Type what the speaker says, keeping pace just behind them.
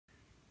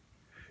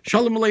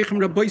Shalom Aleichem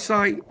Rabbi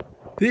Sai.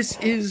 This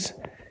is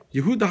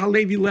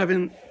Yehuda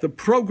Levin. The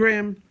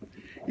program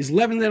is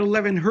 11 at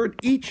 11, heard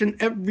each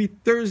and every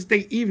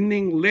Thursday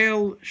evening,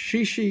 Leil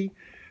Shishi,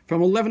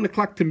 from 11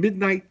 o'clock to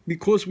midnight,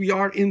 because we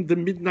are in the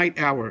midnight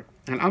hour.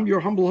 And I'm your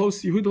humble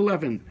host, Yehuda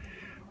Levin,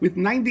 with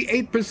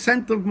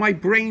 98% of my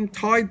brain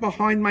tied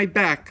behind my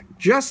back,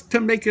 just to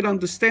make it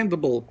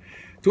understandable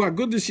to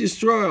aguna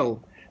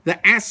Yisrael, the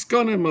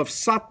Askanim of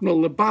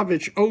Satmar,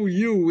 Lubavitch,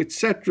 OU,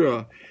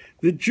 etc.,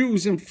 the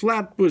Jews in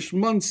Flatbush,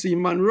 Monsey,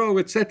 Monroe,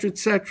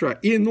 etc.,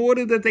 in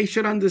order that they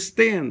should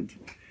understand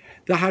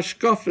the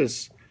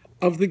hashkafas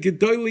of the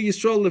Gedolei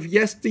Yisrael of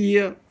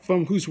yesteryear,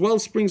 from whose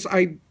wellsprings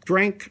I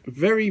drank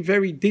very,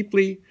 very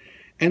deeply,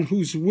 and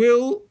whose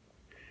will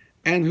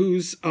and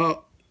whose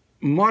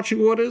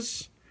marching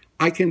orders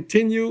I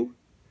continue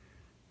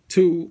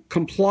to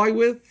comply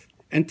with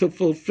and to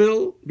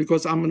fulfill,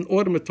 because I'm an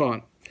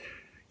automaton.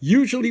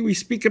 Usually we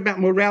speak about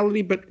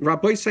morality, but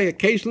Rabbi say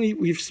occasionally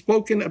we've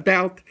spoken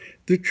about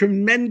the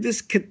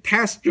tremendous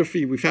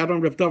catastrophe we've had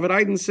on Rav David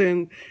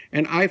Eidenson,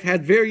 and I've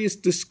had various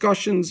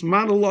discussions,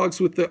 monologues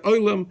with the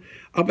Olam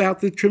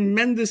about the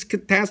tremendous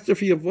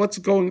catastrophe of what's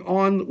going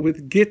on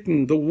with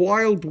Gittin, the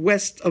wild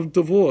west of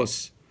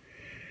divorce,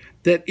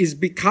 that is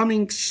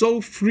becoming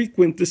so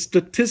frequent. The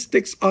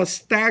statistics are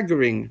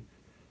staggering.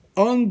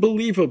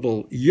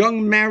 Unbelievable.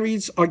 Young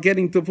marrieds are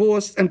getting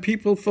divorced, and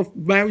people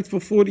married for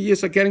 40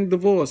 years are getting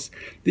divorced.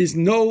 There's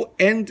no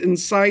end in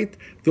sight.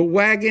 The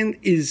wagon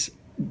is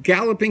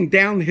galloping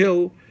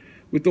downhill,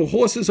 with the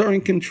horses are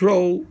in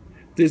control.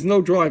 There's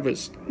no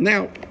drivers.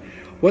 Now,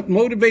 what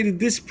motivated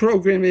this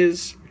program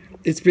is,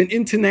 it's been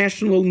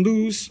international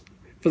news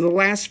for the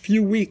last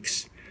few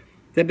weeks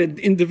that an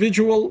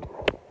individual,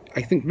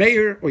 I think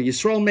Meir or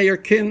Yisrael Meir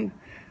Kin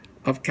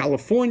of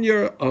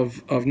California,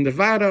 of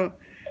Nevada,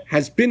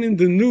 has been in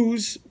the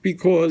news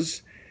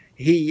because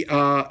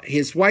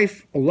his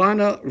wife,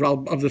 Olana,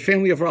 of the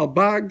family of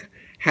Ralbag,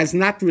 has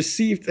not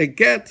received a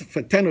get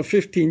for 10 or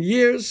 15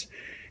 years,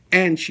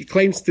 and she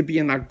claims to be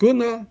an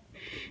aguna,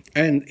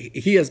 and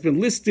he has been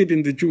listed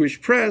in the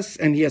Jewish press,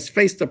 and he has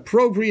faced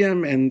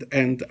opprobrium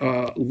and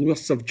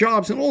loss of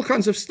jobs and all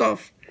kinds of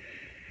stuff.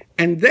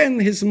 And then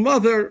his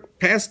mother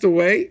passed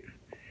away,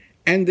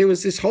 and there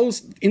was this whole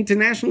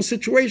international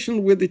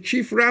situation where the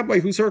chief rabbi,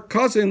 who's her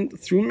cousin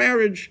through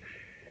marriage,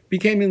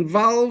 became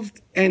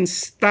involved and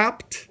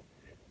stopped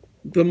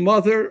the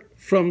mother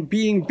from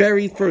being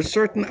buried for a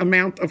certain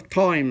amount of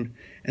time.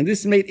 And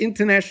this made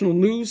international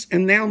news.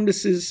 And now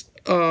Mrs.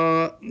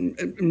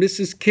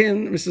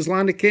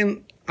 Lana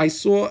Kin, I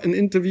saw an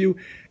interview,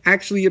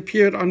 actually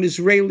appeared on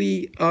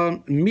Israeli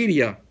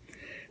media.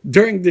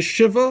 During the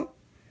Shiva,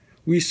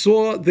 we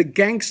saw the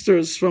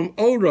gangsters from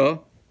ORA,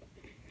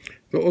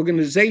 the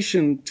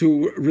organization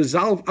to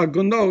resolve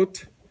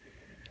agunot,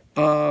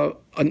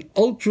 an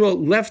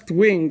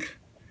ultra-left-wing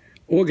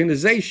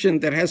organization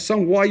that has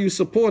some YU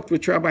support,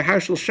 which Rabbi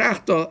Hershel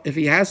Schachter, if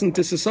he hasn't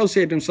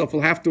disassociated himself,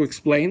 will have to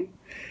explain.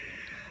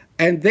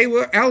 And they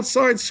were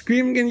outside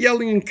screaming and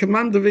yelling and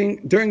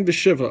commanding during the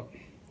Shiva.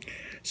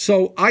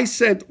 So I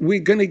said,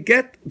 we're going to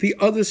get the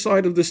other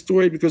side of the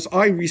story because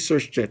I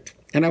researched it.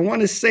 And I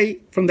want to say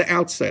from the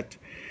outset,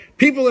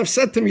 people have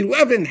said to me,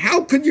 Levin,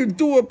 how could you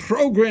do a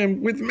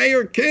program with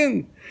Meir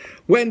Kin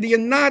when you're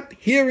not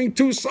hearing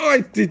two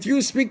sides? Did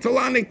you speak to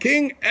Lana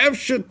King?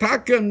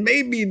 Efshataka,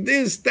 maybe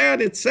this,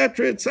 that,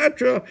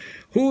 etc.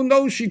 Who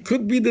knows? She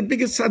could be the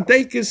biggest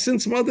tzaddikus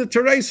since Mother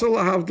Teresa,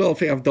 lahavdol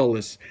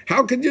fe'avdolis.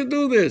 How could you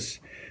do this?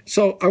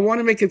 So I want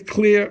to make it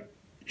clear,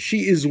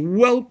 she is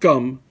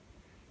welcome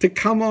to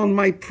come on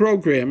my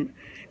program.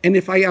 And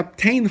if I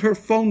obtain her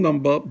phone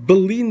number,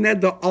 believe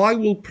Neda, I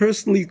will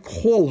personally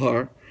call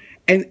her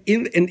and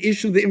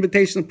issue the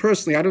invitation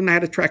personally. I don't know how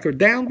to track her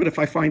down, but if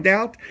I find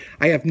out,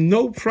 I have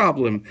no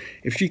problem.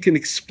 If she can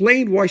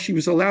explain why she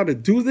was allowed to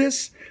do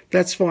this,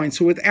 that's fine.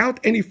 So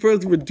without any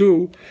further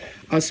ado,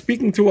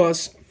 speaking to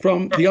us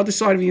from the other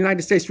side of the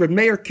United States, Reb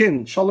Meir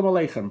Kin. Shalom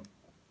Aleichem.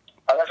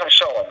 Aleichem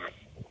Shalom.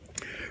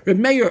 Reb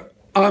Meir,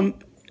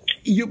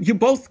 you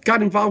both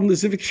got involved in the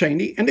Zivik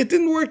Sheni, and it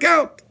didn't work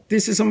out.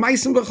 This is a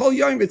Ma'asim B'chol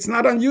Yom. It's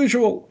not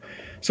unusual.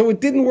 So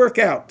it didn't work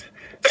out.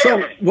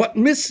 So what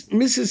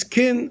Mrs.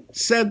 Kin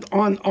said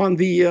on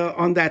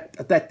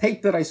that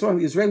tape that I saw in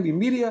the Israeli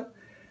media,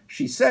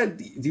 she said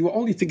you were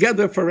only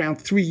together for around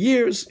 3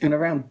 years, and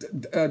around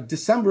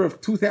December of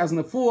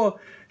 2004,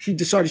 she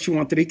decided she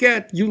wanted to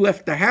get. You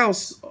left the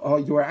house,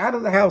 you were out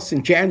of the house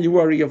in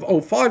January of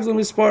 05,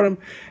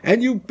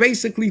 and you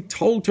basically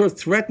told her,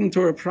 threatened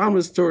her,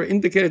 promised her,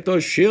 indicated to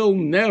her, she'll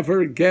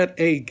never get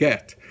a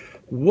get.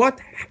 What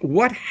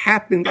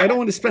happened? I don't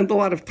want to spend a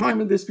lot of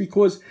time on this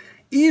because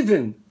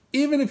even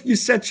if you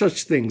said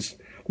such things,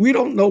 we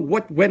don't know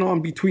what went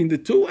on between the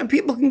two, and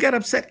people can get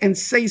upset and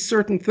say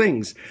certain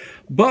things.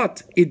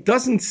 But it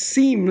doesn't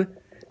seem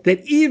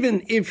that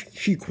even if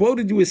she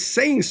quoted you as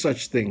saying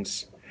such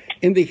things,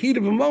 in the heat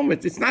of a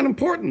moment. It's not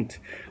important.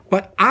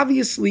 But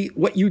obviously,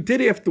 what you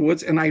did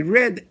afterwards, and I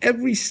read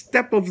every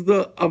step of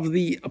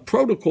the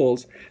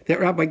protocols that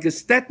Rabbi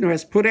Gestetner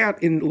has put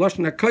out in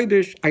Lashon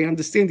HaKodesh. I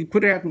understand he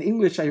put it out in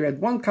English. I read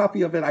one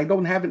copy of it. I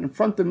don't have it in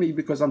front of me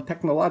because I'm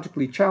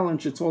technologically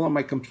challenged. It's all on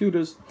my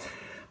computers.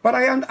 But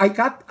I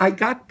got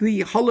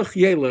the halach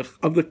yelech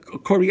of the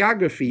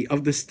choreography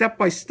of the step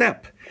by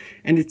step,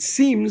 and it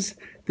seems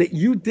that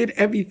you did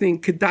everything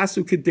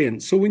kedasu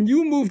kedin. So when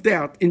you moved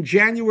out in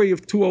January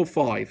of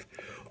 2005,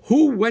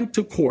 who went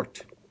to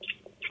court?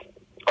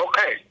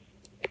 Okay.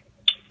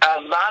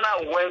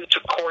 Lana went to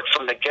court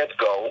from the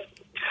get-go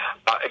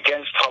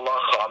against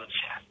halacha,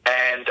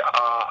 and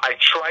I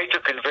tried to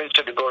convince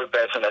her to go to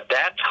Bezdin. At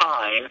that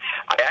time,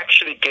 I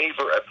actually gave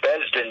her a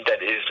Bezdin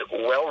that is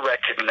well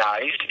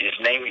recognized. His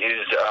name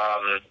is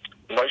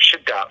Moshe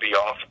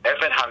Gabioff,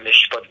 Evan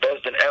HaMishpat,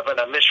 Bezdin Evan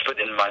HaMishpat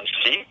in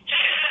Muncie.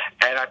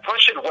 And I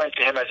went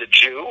to him as a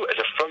Jew, as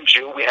a frum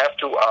Jew. We have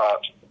to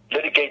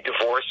litigate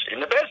divorce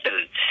in the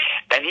Bezdin.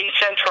 And he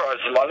sent her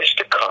as monish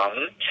to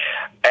come,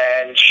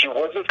 and she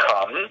wouldn't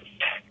come.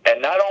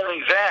 And not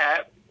only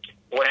that,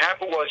 what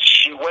happened was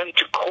she went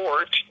to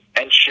court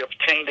and she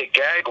obtained a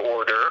gag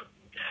order,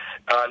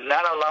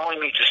 not allowing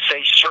me to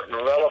say certain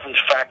relevant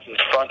facts in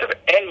front of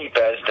any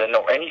Bezdin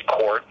or any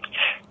court,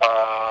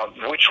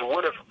 which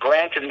would have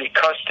granted me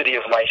custody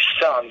of my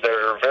son.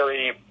 They're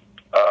very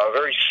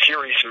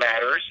serious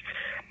matters.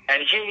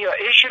 And he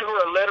issued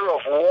her a letter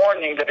of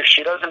warning that if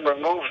she doesn't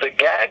remove the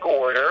gag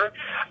order,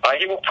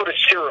 he will put a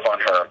sirup on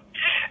her.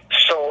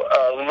 So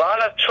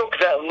Lana took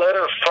that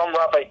letter from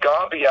Rabbi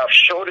Gabioff,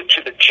 showed it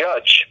to the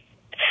judge,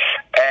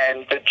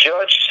 and the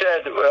judge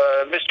said,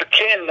 Mr.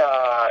 Kin,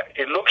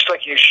 it looks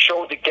like you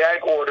showed the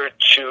gag order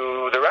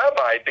to the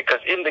rabbi, because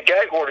in the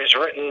gag order is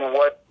written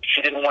what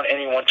she didn't want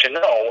anyone to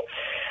know.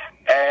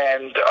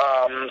 And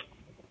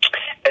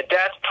at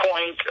that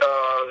point,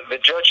 the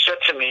judge said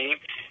to me,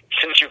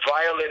 since you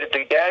violated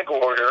the gag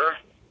order,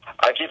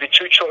 I give you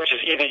two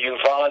choices. Either you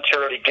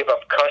voluntarily give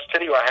up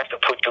custody or I have to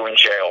put you in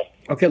jail.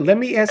 Okay, let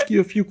me ask you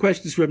a few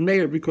questions, Reb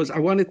Meir, because I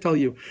want to tell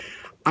you,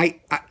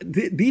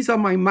 these are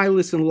my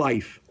milas in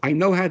life. I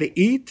know how to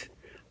eat.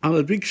 I'm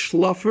a big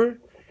schluffer.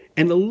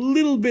 And a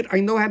little bit I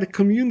know how to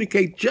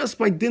communicate just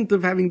by dint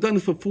of having done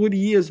it for 40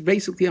 years.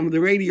 Basically, I'm on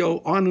the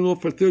radio on and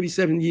off for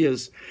 37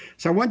 years.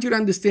 So I want you to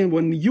understand,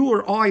 when you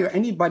or I or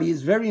anybody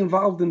is very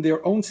involved in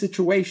their own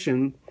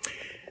situation,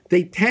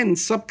 they tend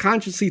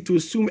subconsciously to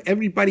assume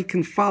everybody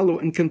can follow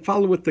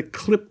with the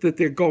clip that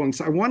they're going.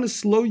 So I want to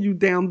slow you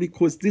down,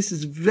 because this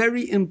is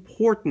very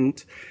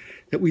important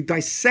that we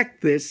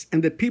dissect this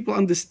and that people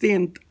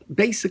understand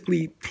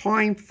basically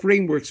time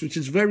frameworks, which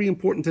is very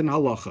important in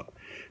halacha.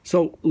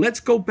 So let's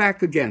go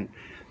back again.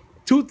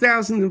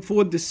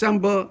 2004,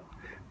 December,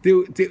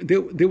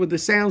 there were the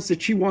sounds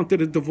that she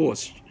wanted a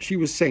divorce. She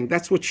was saying,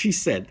 that's what she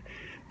said.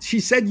 She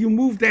said you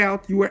moved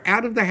out, you were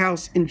out of the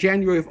house in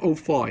January of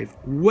 2005.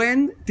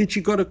 When did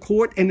she go to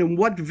court, and in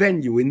what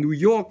venue? In New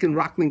York, in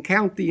Rockland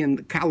County,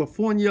 in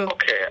California?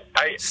 Okay.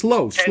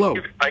 Slow.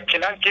 I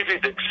cannot give you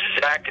the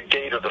exact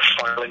date of the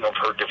filing of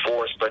her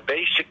divorce, but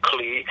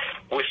basically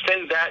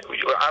within that,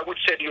 I would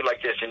say to you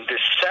like this: in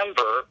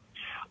December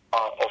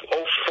of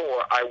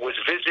 2004, I was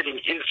visiting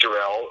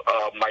Israel.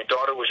 My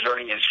daughter was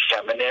learning in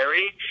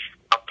seminary.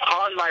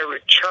 Upon my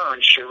return,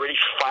 she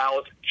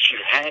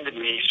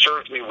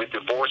served me with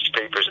divorce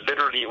papers,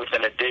 literally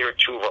within a day or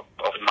two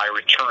of my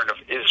return of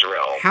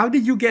Israel. How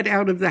did you get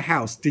out of the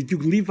house? Did you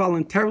leave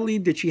voluntarily?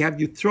 Did she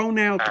have you thrown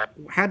out?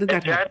 How did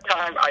that happen? At that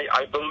time,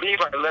 I believe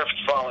I left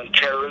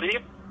voluntarily,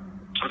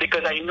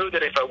 because I knew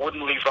that if I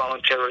wouldn't leave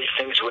voluntarily,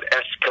 things would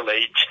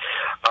escalate,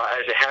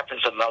 as it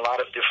happens in a lot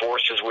of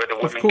divorces where the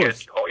women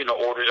get,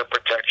 orders of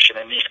protection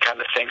and these kind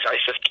of things. I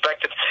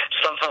suspected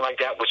something like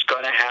that was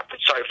going to happen,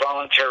 so I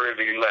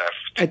voluntarily left.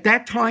 At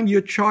that time,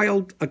 your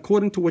child,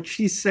 according to what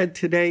she said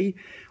today,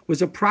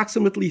 was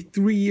approximately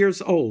 3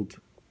 years old.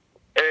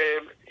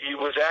 He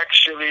was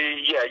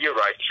actually, you're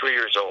right, 3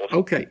 years old.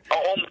 Okay.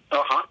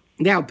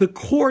 Now, the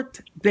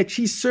court that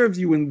she served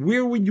you in,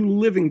 where were you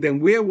living then?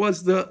 Where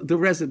was the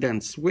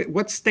residence?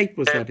 What state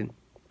was that in?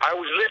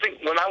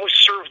 When I was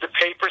served the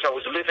papers, I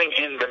was living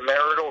in the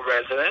marital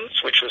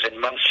residence, which was in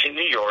Muncie,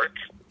 New York.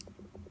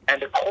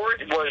 And the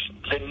court was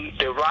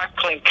the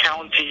Rockland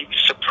County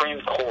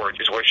Supreme Court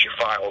is where she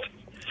filed.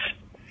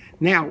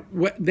 Now,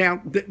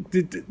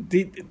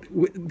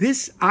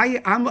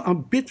 I'm a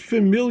bit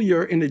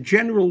familiar in a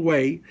general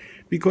way,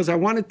 because I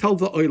want to tell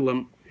the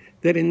Olam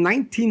that in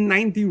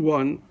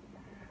 1991,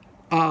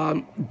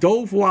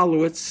 Dov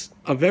Wallowitz,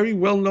 a very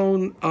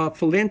well-known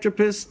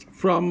philanthropist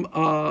from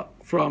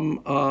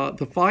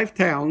the Five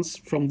Towns,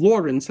 from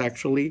Lawrence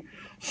actually,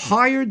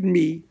 hired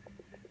me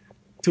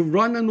to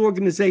run an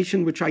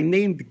organization which I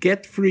named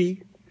Get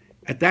Free.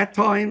 At that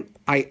time,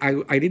 I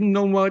didn't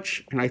know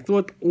much, and I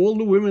thought all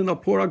the women are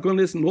poor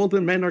agunas and all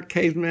the men are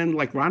cavemen,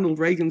 like Ronald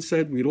Reagan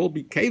said, we'd all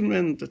be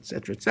cavemen,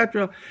 etc.,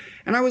 etc.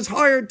 And I was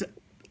hired,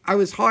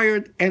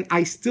 and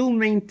I still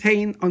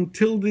maintain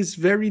until this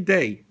very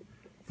day,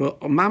 for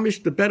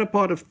mamish the better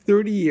part of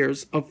 30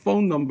 years, a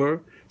phone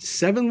number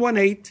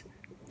 718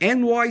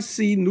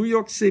 NYC, New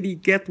York City,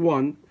 get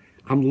one.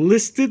 I'm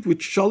listed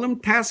with Shalom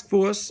Task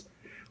Force,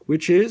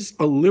 which is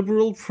a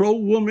liberal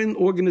pro-woman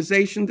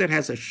organization that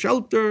has a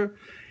shelter.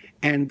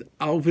 And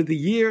over the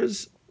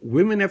years,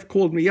 women have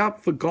called me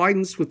up for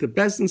guidance with the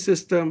Bezdin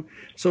system.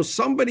 So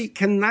somebody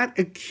cannot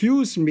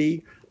accuse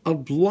me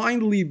of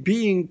blindly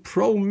being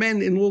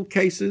pro-men in all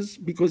cases,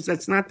 because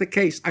that's not the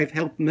case. I've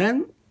helped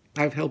men.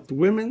 I've helped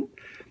women.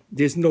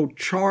 There's no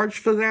charge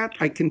for that.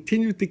 I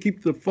continue to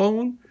keep the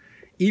phone,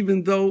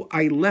 even though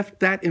I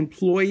left that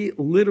employee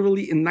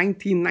literally in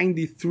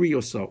 1993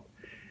 or so.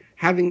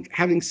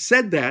 Having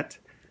said that,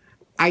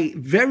 I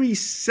very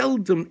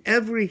seldom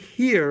ever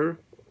hear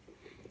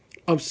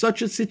of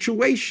such a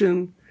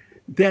situation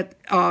that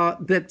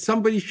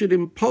somebody should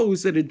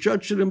impose, that a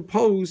judge should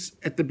impose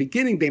at the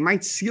beginning. They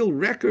might seal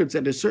records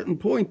at a certain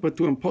point, but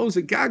to impose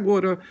a gag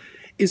order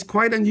is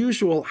quite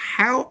unusual.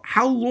 How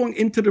long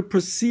into the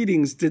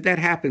proceedings did that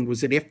happen?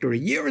 Was it after a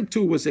year or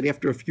two? Was it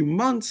after a few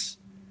months?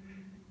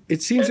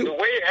 It seems the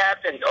way it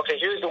happened. Okay,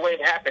 here's the way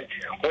it happened.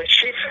 When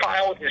she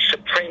filed the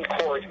Supreme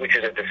Court, which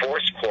is a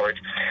divorce court,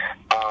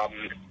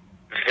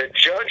 the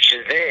judge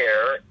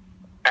there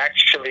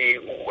actually,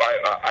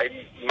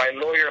 my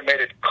lawyer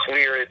made it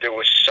clear that there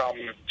was some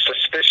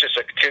suspicious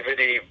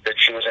activity that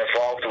she was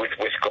involved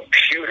with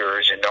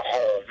computers in the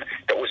home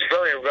that was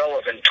very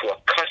relevant to a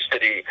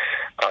custody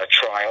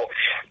trial.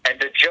 And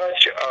the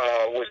judge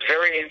was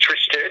very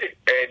interested,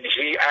 and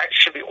he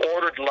actually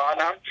ordered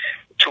Lana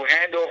to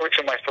hand over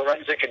to my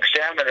forensic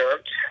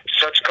examiner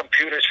such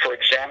computers for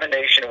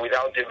examination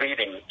without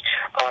deleting.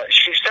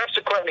 She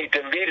subsequently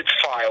deleted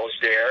files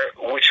there,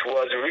 which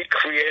was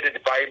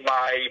recreated by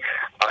my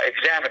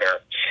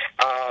examiner.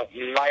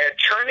 My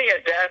attorney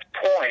at that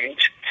point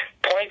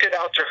pointed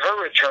out to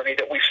her attorney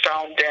that we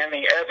found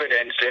damning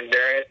evidence in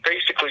there.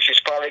 Basically, she's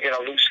probably going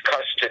to lose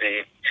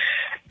custody.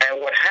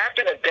 And what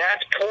happened at that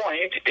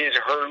point is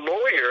her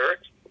lawyer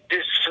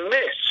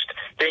dismissed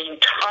the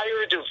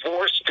entire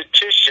divorce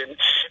petition,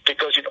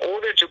 because in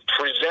order to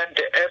present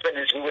the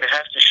evidence, we would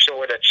have to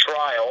show it at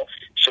trial.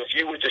 So if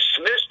you would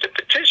dismiss the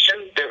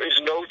petition, there is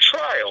no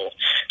trial.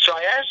 So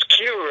I ask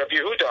you, Rabbi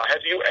Yehuda,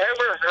 have you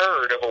ever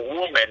heard of a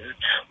woman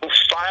who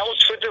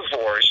files for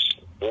divorce,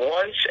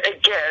 wants a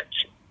get,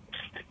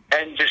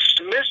 and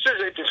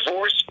dismisses a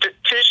divorce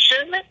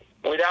petition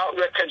without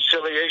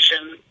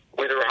reconciliation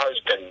with her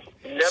husband?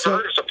 Never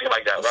heard of something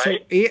like that,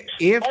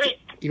 right?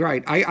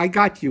 Right, I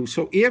got you.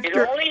 So it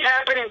only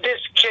happened in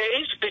this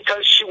case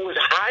because she was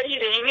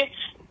hiding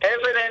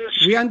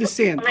evidence. We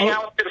understand. Coming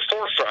out to the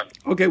forefront.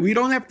 Okay, we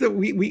don't have to.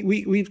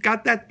 We've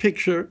got that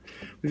picture.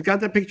 We've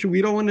got that picture.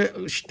 We don't want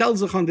to stel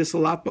sich on this a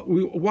lot, but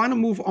we want to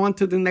move on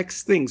to the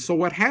next thing. So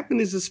what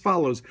happened is as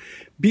follows: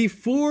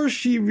 before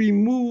she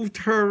removed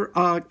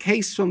her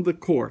case from the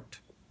court,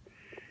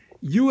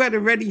 you had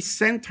already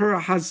sent her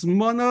a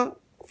hazmana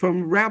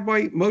from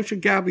Rabbi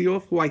Moshe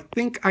Gaviov, who I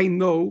think I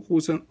know,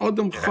 who's an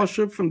Adam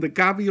Choshev from the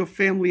Gaviov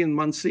family in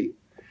Monsey.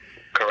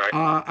 Correct.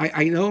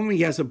 I know him.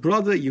 He has a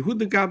brother,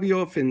 Yehuda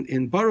Gaviov,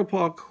 in Borough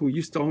Park, who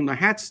used to own a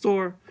hat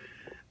store.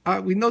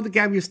 We know the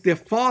Gaviovs.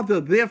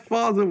 Their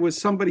father was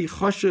somebody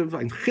Choshev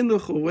and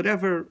Chinuch or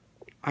whatever,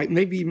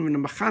 maybe even a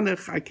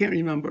Mechanech, I can't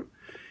remember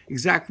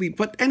exactly.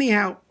 But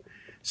anyhow,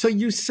 so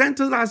you sent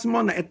her the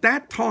Azmona. At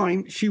that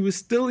time, she was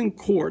still in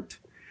court.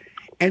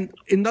 And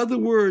in other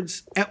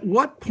words, at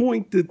what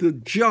point did the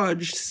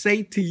judge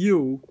say to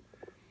you,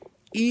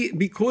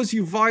 because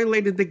you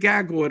violated the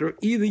gag order,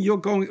 either you're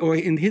going, or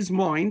in his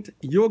mind,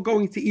 you're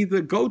going to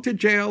either go to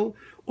jail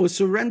or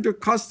surrender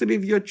custody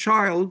of your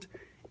child,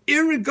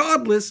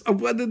 irregardless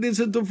of whether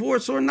there's a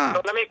divorce or not?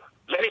 So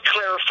let me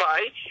clarify.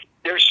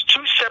 There's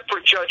two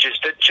separate judges.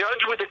 The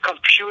judge with the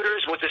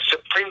computers was the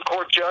Supreme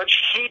Court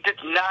judge. He did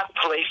not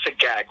place a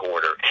gag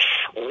order.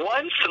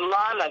 Once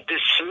Lana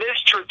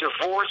dismissed her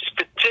divorce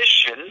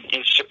petition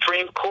in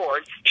Supreme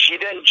Court, she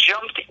then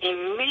jumped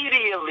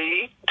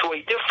immediately to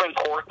a different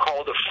court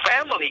called the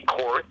Family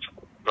Court,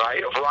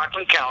 right, of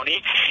Rockland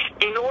County,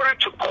 in order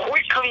to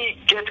quickly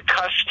get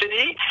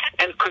custody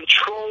and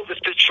control the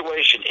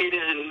situation. It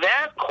is in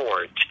that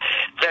court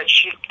that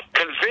she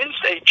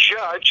convinced a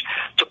judge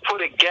to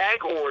put a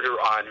gag order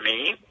on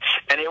me,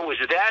 and it was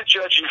that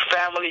judge in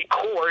family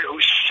court who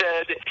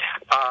said,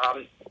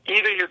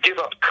 either you give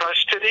up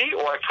custody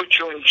or I put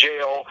you in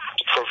jail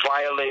for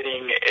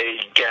violating a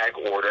gag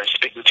order and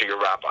speaking to your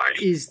rabbi.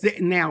 Is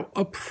that now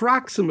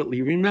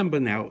approximately, remember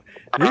now,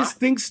 this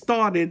thing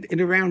started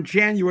in around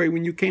January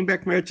when you came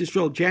back from Eretz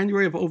Yisrael,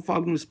 January of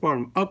 05 in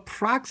Spartam.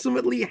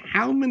 Approximately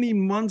how many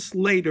months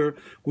later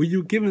were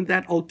you given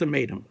that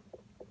ultimatum?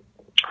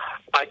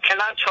 I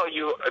cannot tell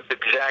you the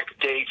exact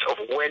dates of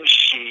when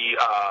she,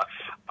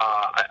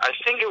 I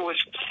think it was,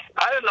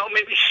 I don't know,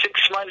 maybe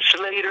 6 months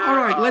later. All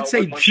right, let's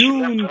say when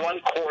June. She left one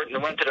court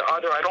and went to the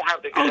other. I don't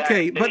have the exact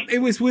Okay, date. but it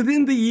was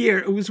within the year.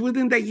 It was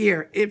within that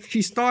year. If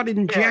she started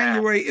in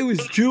January, it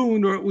was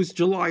June, or it was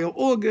July or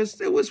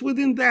August. It was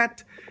within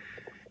that.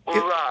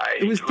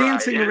 It was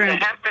dancing around.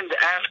 It happened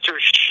after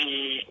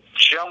she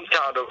jumped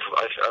out of,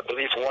 I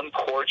believe, one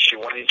court. She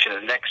went into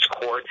the next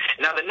court.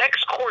 Now, the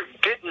next court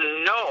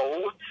didn't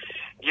know,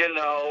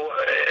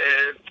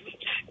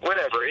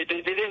 whatever.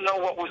 They didn't know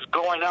what was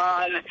going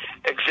on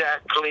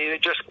exactly. They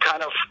just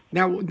kind of...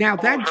 Now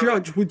that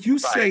judge, would you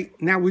say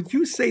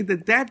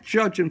that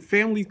judge in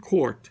family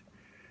court,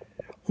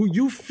 who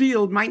you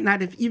feel might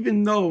not have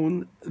even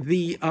known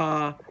the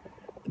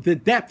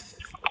depth,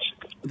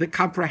 the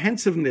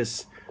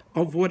comprehensiveness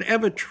of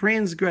whatever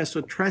transgress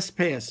or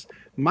trespass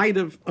might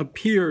have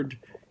appeared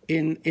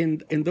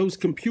in those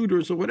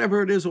computers or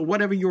whatever it is, or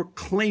whatever your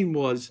claim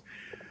was,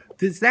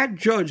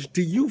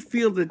 do you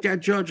feel that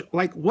judge,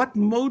 like, what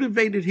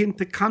motivated him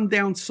to come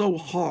down so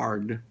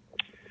hard?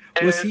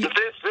 The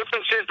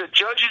difference is the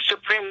judge in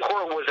Supreme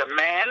Court was a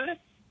man,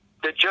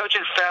 the judge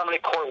in family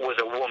court was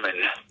a woman.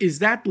 Is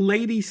that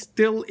lady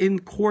still in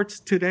courts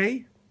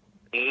today?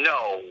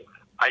 No,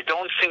 I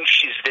don't think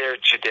she's there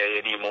today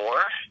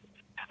anymore.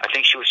 I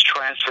think she was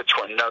transferred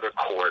to another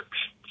court.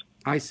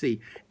 I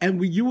see.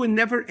 And you were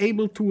never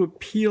able to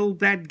appeal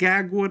that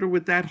gag order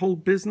with that whole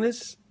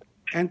business?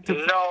 No,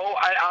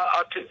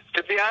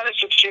 to be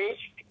honest with you,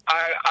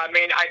 I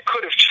mean, I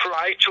could have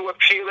tried to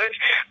appeal it,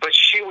 but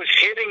she was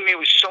hitting me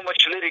with so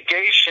much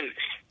litigation,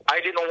 I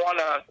didn't want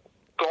to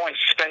go and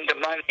spend the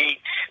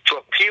money to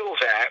appeal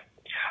that.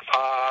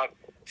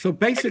 So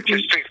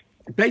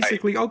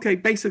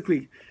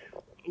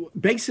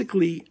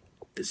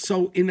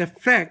so in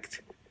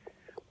effect,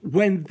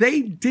 when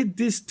they did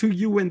this to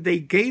you and they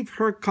gave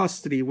her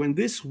custody, when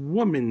this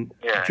woman,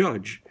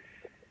 judge,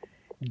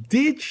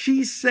 did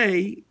she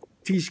say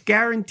she's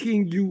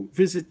guaranteeing you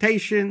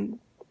visitation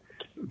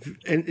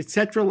and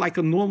etc. like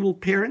a normal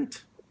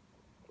parent?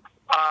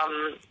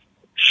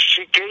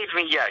 She gave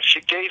me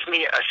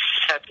a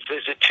set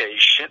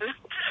visitation,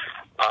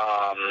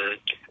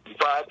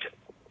 but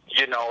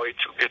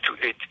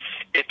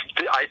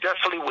I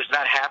definitely was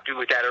not happy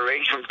with that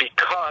arrangement,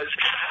 because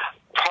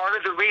part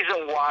of the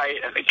reason why,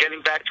 and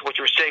getting back to what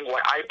you were saying, why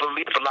I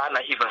believe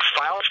Lana even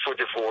filed for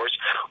divorce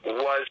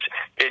was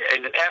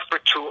in an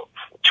effort to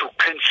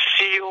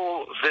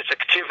conceal this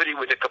activity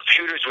with the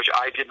computers, which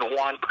I didn't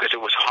want because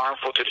it was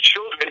harmful to the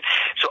children.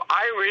 So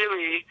I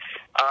really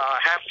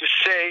have to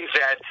say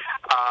that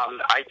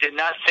I did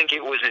not think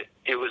it was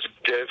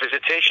the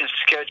visitation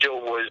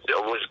schedule was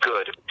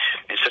good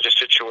in such a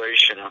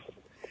situation.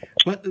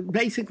 But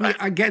basically,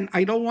 again,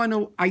 I don't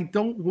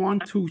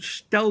want to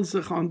stel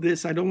sich on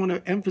this. I don't want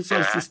to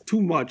emphasize this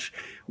too much.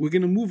 We're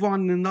going to move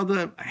on in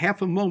another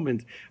half a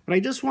moment. But I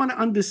just want to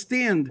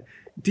understand,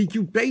 did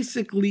you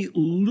basically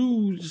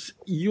lose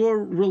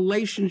your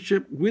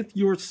relationship with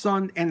your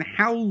son, and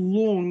how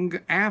long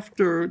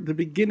after the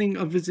beginning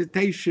of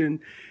visitation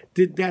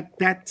did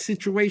that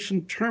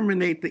situation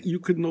terminate, that you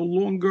could no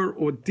longer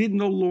or did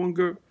no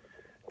longer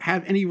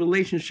have any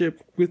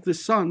relationship with the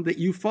son that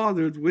you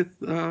fathered with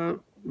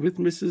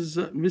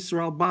Mr.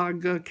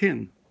 Albag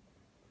Kin?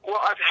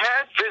 Well, I've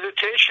had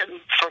visitation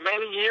for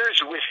many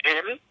years with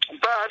him,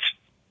 but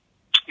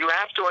you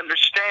have to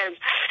understand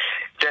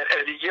that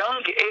at a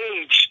young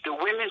age, the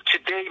women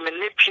today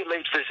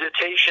manipulate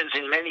visitations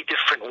in many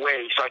different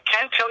ways. So I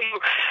can't tell you,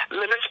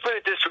 let's put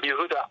it this way,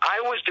 Yehuda,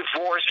 I was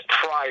divorced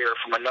prior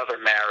from another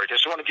marriage.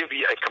 I just want to give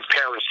you a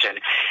comparison.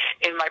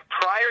 In my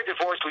prior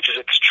divorce, which is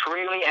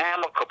extremely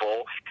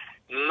amicable,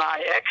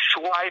 my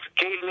ex-wife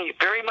gave me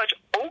very much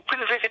open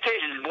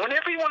visitation.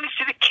 Whenever you want to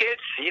see the kids.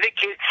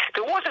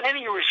 There wasn't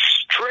any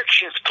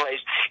restrictions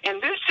placed.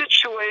 In this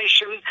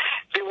situation,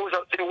 there was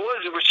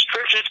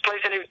restrictions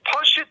placed, and it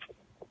pushed it.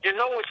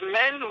 With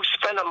men who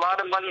spend a lot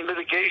of money in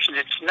litigation,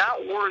 it's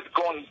not worth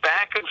going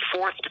back and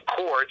forth to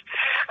court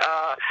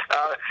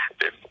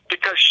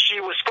because she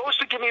was supposed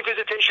to give me a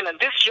visitation on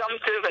this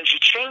yomtiv, and she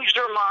changed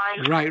her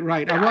mind.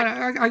 Right.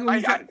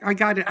 I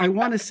got it. I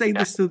want to say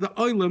this to the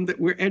olim that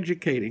we're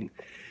educating.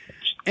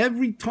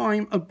 Every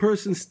time a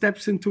person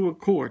steps into a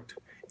court,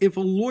 if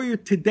a lawyer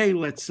today,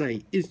 let's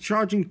say, is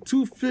charging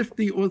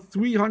 $250 or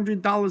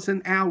 $300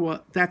 an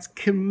hour, that's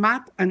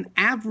kemat an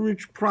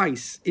average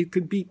price. It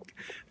could be,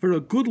 for a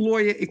good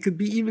lawyer, it could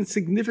be even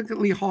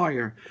significantly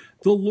higher.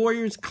 The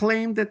lawyers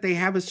claim that they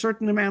have a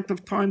certain amount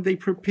of time they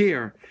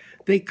prepare.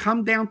 They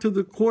come down to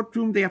the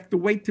courtroom, they have to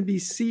wait to be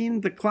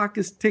seen, the clock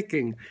is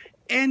ticking.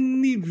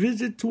 Any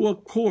visit to a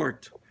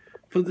court,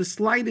 for the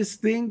slightest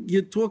thing,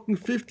 you're talking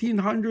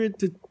 $1,500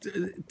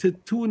 to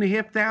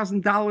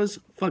 $2,500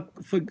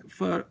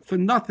 for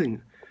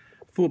nothing,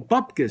 for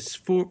bupkis,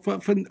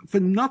 for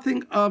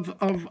nothing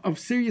of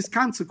serious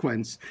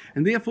consequence.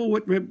 And therefore,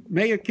 what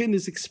Meir Kin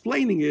is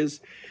explaining is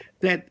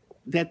that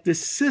the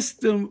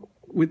system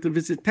with the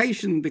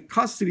visitation, the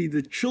custody,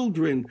 the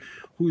children,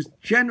 who's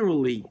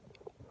generally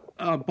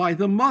by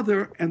the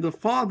mother and the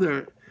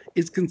father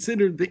is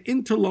considered the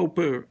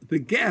interloper, the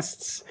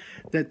guests,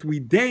 that we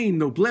deign,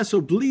 noblesse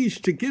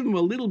oblige, to give him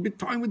a little bit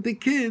time with the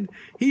kid.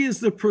 He is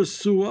the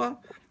pursuer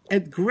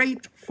at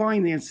great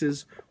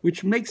finances,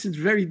 which makes it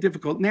very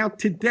difficult. Now,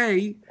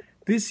 today,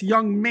 this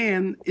young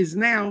man is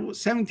now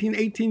 17,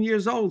 18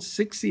 years old,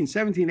 16,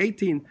 17,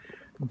 18.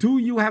 Do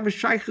you have a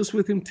shaykhus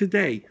with him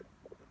today?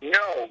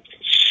 No.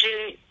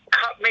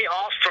 cut me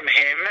off from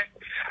him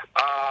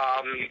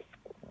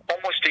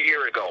almost a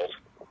year ago.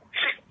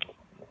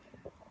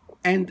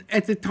 And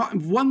at the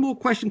time, one more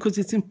question, because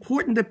it's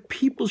important that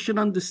people should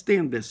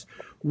understand this.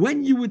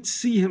 When you would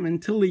see him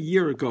until a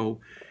year ago,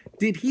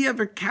 did he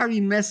ever carry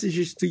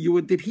messages to you,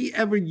 or did he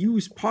ever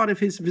use part of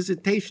his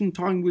visitation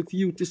time with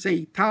you to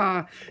say,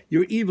 "Ta,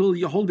 you're evil,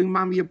 you're holding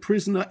mommy a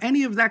prisoner"?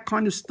 Any of that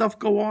kind of stuff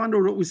go on,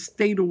 or it was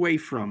stayed away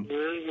from?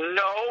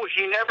 No,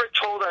 he never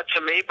told that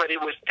to me, but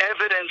it was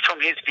evident from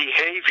his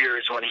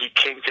behaviors when he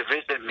came to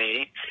visit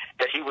me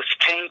that he was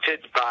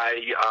tainted by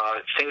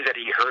things that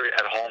he heard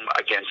at home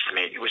against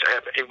me. It was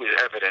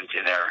evident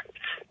in there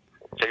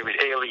that he was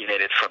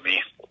alienated from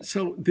me.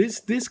 So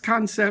this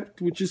concept,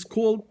 which is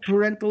called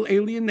parental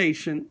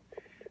alienation,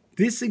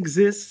 this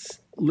exists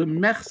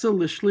lemechsa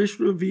l'shlish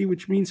revi,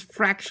 which means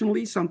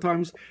fractionally,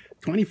 sometimes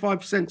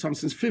 25%,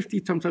 sometimes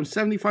 50%, sometimes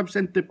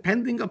 75%,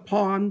 depending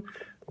upon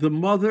the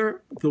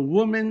mother, the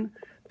woman,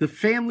 the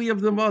family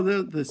of the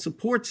mother, the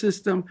support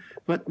system.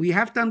 But we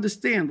have to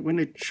understand, when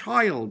a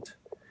child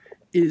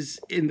is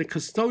in the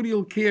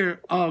custodial care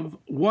of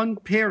one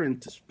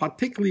parent,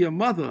 particularly a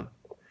mother,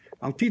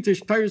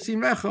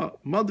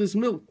 mother's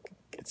milk,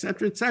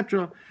 etc.,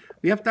 etc.,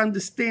 we have to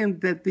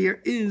understand that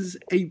there is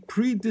a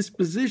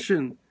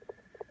predisposition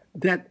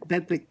that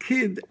the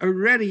kid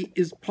already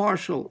is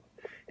partial,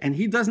 and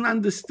he doesn't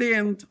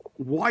understand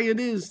why it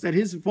is that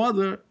his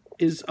mother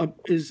is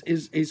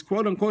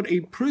quote unquote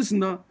a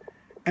prisoner,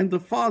 and the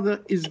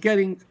father is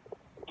getting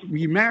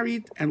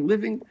remarried and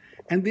living,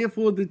 and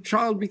therefore the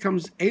child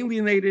becomes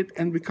alienated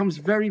and becomes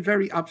very,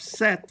 very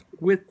upset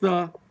with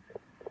the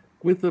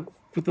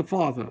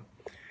father.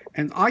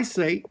 And I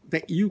say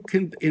that you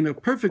can, in a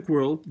perfect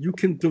world, you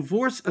can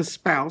divorce a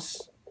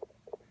spouse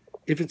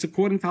if it's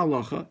according to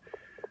halacha,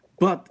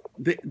 but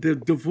the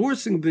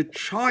divorcing the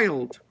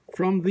child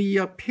from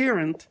the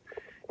parent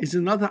is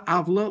another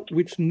avla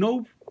which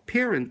no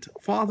parent,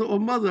 father or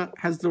mother,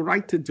 has the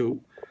right to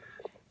do.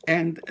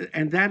 And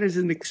that is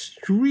an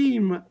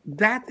extreme,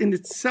 that in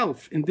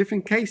itself, in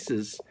different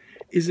cases,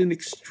 is an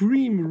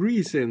extreme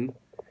reason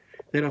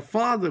that a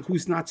father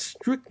who's not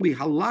strictly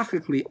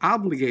halachically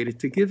obligated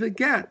to give a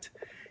get,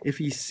 if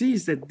he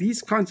sees that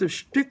these kinds of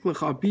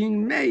shtiklach are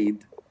being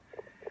made,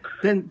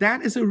 then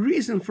that is a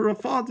reason for a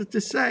father to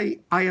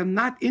say, I am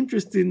not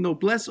interested in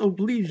noblesse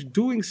oblige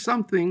doing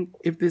something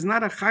if there's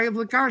not a chayav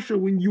l'karsha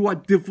when you are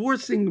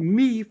divorcing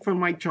me from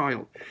my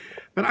child.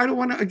 But I don't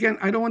want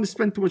to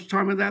spend too much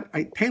time on that.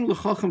 I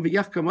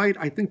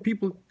think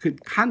people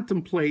could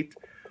contemplate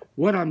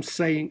what I'm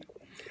saying.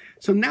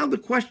 So now the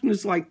question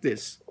is like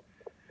this.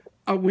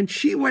 When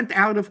she went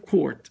out of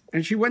court,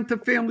 and she went to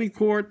family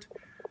court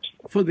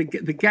for the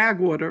gag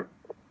order,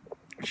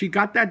 she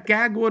got that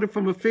gag order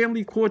from a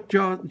family court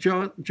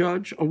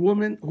judge, a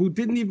woman who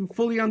didn't even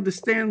fully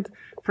understand,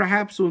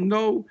 perhaps, or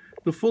know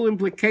the full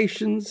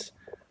implications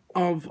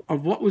of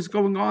what was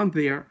going on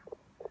there.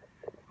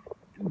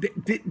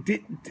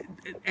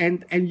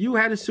 And you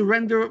had to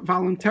surrender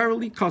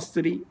voluntarily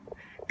custody,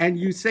 and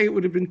you say it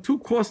would have been too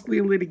costly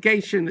in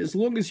litigation. As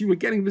long as you were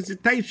getting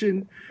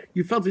visitation,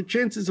 you felt the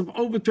chances of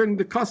overturning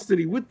the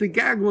custody with the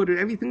gag order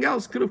and everything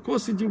else could have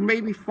costed you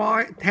maybe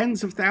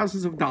tens of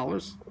thousands of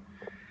dollars.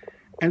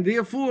 And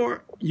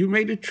therefore, you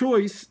made a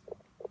choice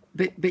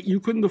that you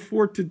couldn't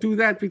afford to do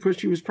that because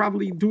she was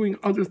probably doing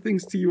other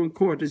things to you in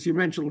court, as you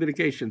mentioned,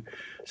 litigation.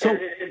 So,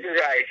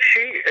 right.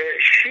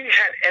 She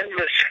had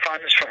endless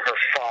funds from her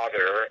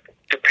father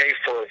to pay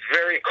for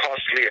very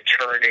costly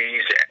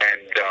attorneys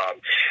and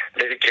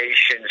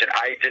litigations, and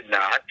I did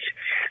not.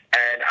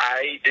 And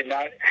I did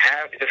not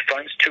have the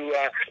funds to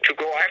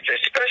go after.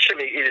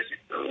 Especially, it is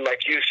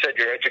like you said,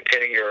 you're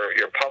educating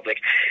your public.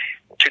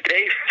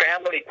 Today,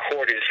 family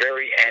court is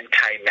very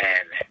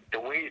anti-man. The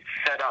way it's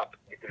set up,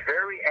 it's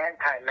very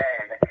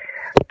anti-man,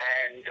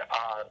 and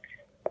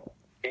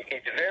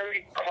it's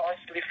very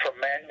costly for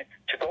men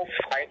to go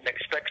fight and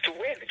expect to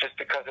win just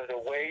because of the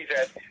way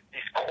that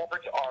these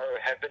courts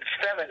have been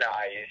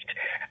feminized,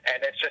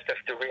 and it's just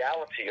the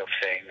reality of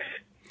things.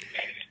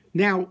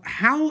 Now,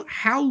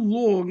 how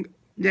long?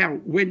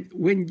 Now,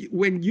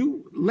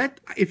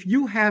 if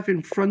you have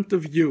in front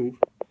of you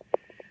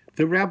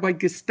the Rabbi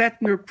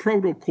Gestetner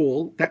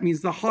protocol, that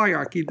means the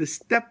hierarchy, the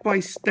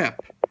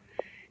step-by-step.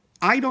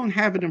 I don't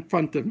have it in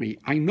front of me.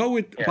 I know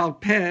it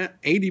about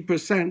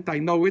 80%. I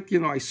know it,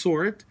 I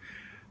saw it.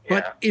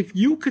 But if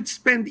you could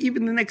spend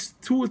even the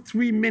next 2 or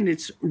 3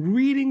 minutes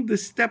reading the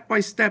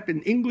step-by-step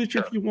in English,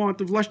 if you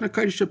want, of Lashon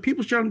HaKodesh, so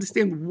people should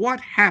understand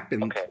what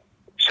happened. Okay,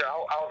 so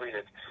I'll read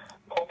it.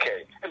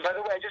 Okay, and by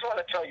the way, I just want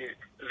to tell you,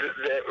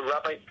 the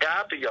Rabbi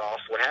Gabioff,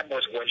 what happened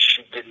was when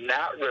she did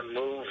not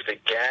remove the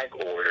gag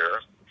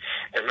order.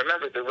 And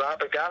remember, the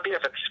Rabbi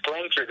Gabioff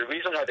explained to her the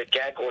reason why the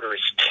gag order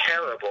is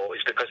terrible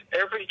is because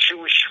every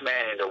Jewish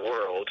man in the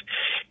world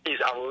is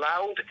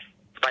allowed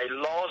by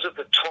laws of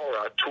the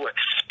Torah to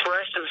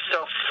express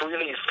himself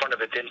freely in front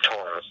of a din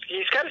Torah.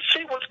 He's got to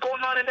see what's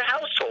going on in the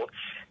household.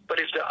 But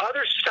if the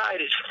other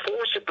side is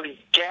forcibly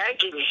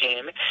gagging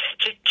him,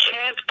 he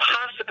can't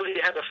possibly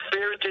have a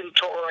fair din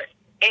Torah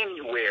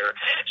anywhere.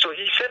 So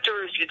he said to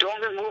her, if you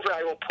don't remove it,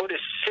 I will put a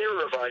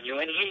sirup on you.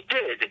 And he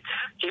did.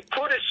 He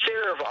put a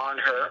sirup on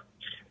her.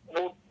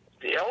 Well,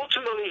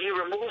 ultimately, he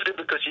removed it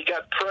because he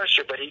got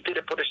pressure, but he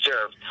didn't put a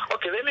sirup.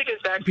 Okay, let me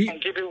get back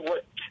and give you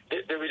what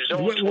the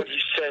results, what he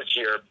says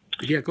here.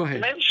 Yeah, go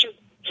ahead.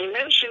 He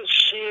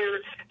mentions here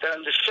that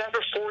on December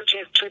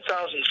 14th,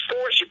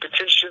 2004, she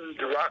petitioned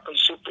the Rockland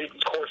Supreme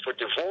Court for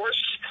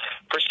divorce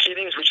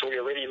proceedings, which we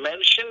already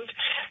mentioned.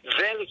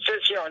 Then it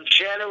says here on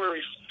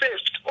January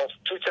 5th of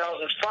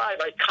 2005,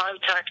 I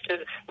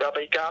contacted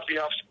Rabbi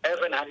Gabiov's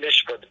Evan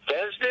Hamishpat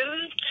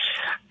Bezdin,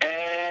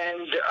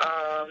 and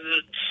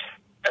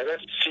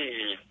let's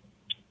see.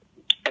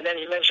 And then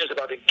he mentions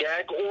about the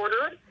gag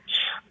order,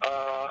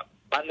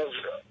 and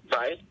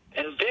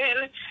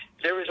then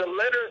there is a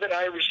letter that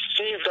I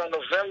received on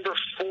November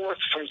 4th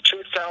from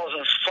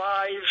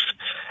 2005,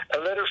 a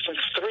letter from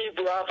 3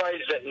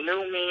 rabbis that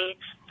knew me,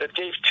 that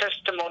gave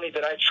testimony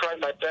that I tried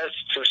my best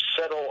to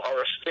settle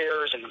our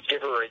affairs and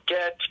give her a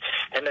get,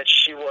 and that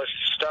she was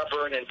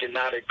stubborn and did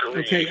not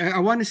agree. Okay, I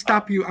want to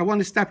stop you.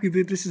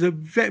 This is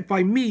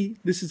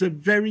this is a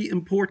very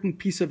important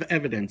piece of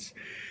evidence.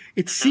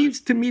 It seems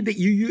to me that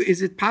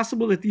is it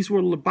possible that these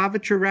were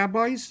Lubavitcher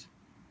rabbis?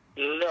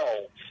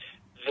 No.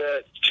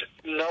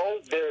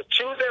 The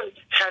 2 of them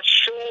had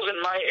shuls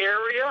in my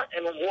area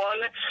and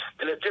one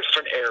in a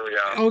different area.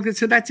 Okay,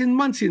 so that's in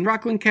Muncie, in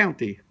Rockland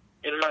County.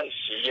 In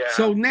Muncie, yeah.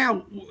 So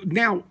now,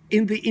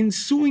 in the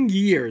ensuing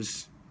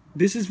years,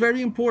 this is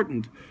very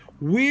important.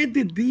 Where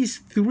did these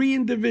 3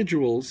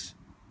 individuals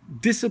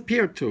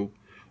disappear to?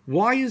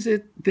 Why is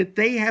it that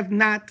they have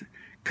not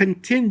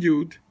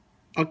continued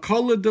a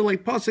kol delay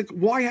pasuk?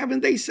 Why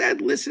haven't they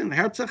said, listen,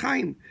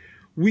 Herzachaim,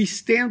 we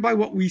stand by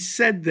what we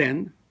said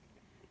then?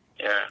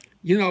 Yeah.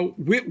 You know,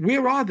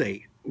 where are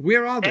they?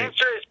 Where are they?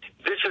 Answer is,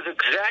 this is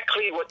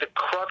exactly what the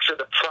crux of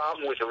the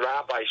problem with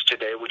rabbis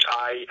today, which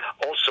I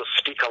also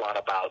speak a lot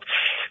about.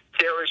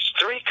 There is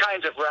 3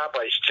 kinds of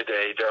rabbis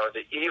today. There are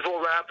the evil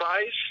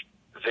rabbis,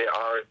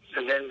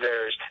 and then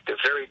there's the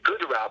very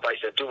good rabbis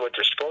that do what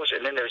they're supposed to,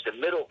 and then there's the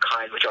middle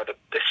kind, which are the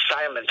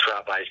silent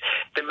rabbis.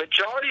 The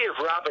majority of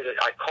rabbis,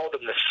 I call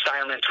them the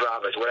silent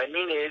rabbis. What I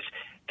mean is,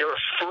 they're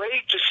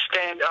afraid to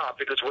stand up,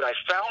 because what I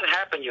found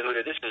happen,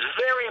 Yehuda, this is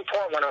very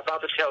important what I'm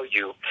about to tell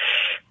you.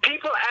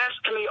 People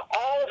ask me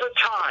all the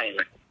time,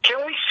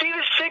 can we see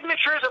the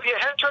signatures of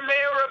Yehuda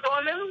Meir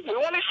Rabbanim? We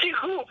want to see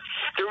who.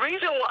 The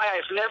reason why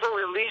I've never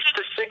released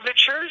the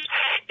signatures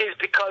is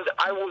because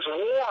I was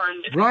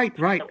warned. Right.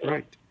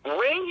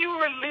 When you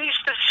release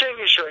the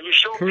signature and you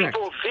show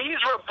people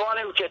these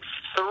Rabbanim get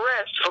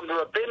threats from the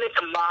rabbinic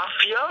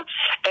mafia,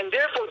 and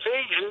therefore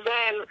these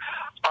men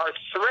are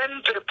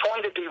threatened to the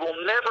point that they will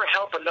never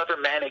help another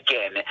man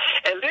again.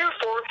 And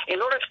therefore, in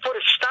order to put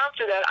a stop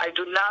to that, I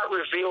do not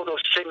reveal those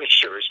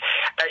signatures.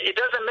 It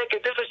doesn't make a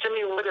difference to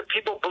me whether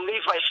people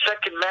believe my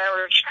second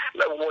marriage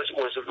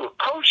was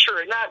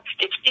kosher or not.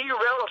 It's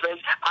irrelevant.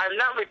 I'm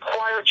not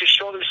required to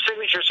show them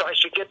signatures, so I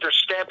should get their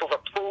stamp of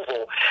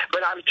approval.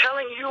 But I'm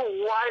telling you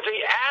why they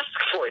ask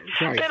for it.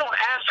 Right. They don't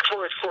ask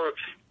for it for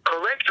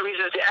correct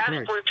reasons. They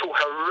ask for it to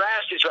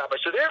harass these rabbis.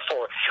 So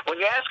therefore, when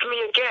you ask me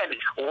again,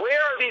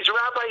 where are these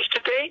rabbis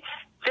today?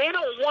 They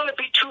don't want to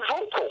be too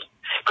vocal.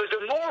 Because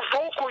the more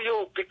vocal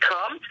you'll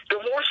become, the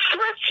more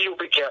threats you'll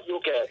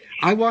get.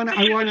 I want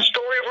the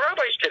story of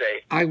rabbis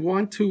today. I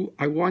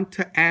want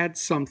to add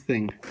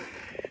something.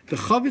 The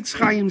Chavetz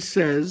Chaim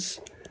says,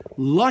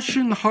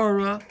 Lashon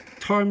hara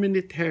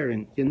tarminit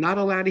herin. You're not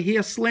allowed to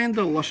hear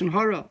slander, Lashon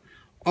hara.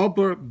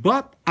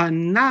 But a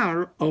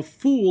nar, a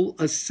fool,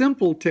 a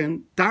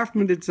simpleton, darf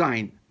mit it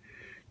sein.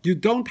 You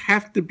don't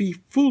have to be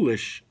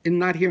foolish in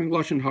not hearing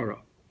Lashon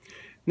hara.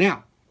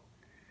 Now,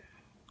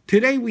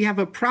 today we have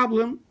a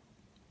problem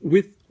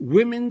with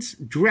women's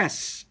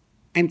dress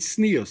and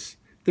sneers.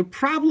 The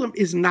problem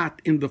is not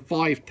in the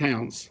 5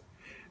 towns.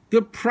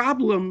 The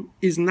problem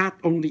is not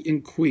only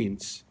in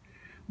Queens.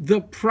 The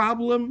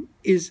problem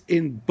is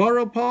in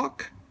Borough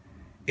Park.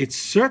 It's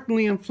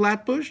certainly in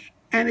Flatbush.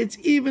 And it's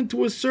even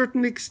to a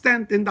certain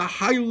extent in the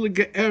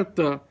Heilige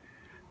Erde,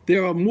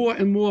 there are more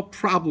and more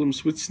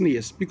problems with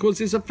sneers because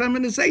there's a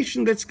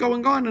feminization that's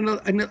going on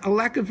and a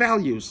lack of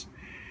values.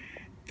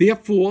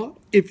 Therefore,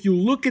 if you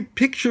look at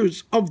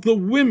pictures of the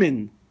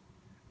women,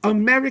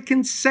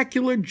 American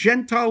secular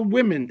Gentile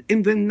women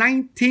in the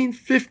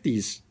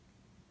 1950s,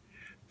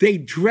 they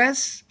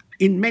dress,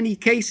 in many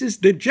cases,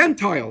 the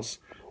Gentiles,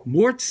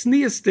 more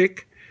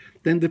sneeristic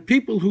than the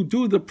people who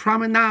do the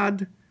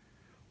promenade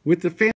with the family.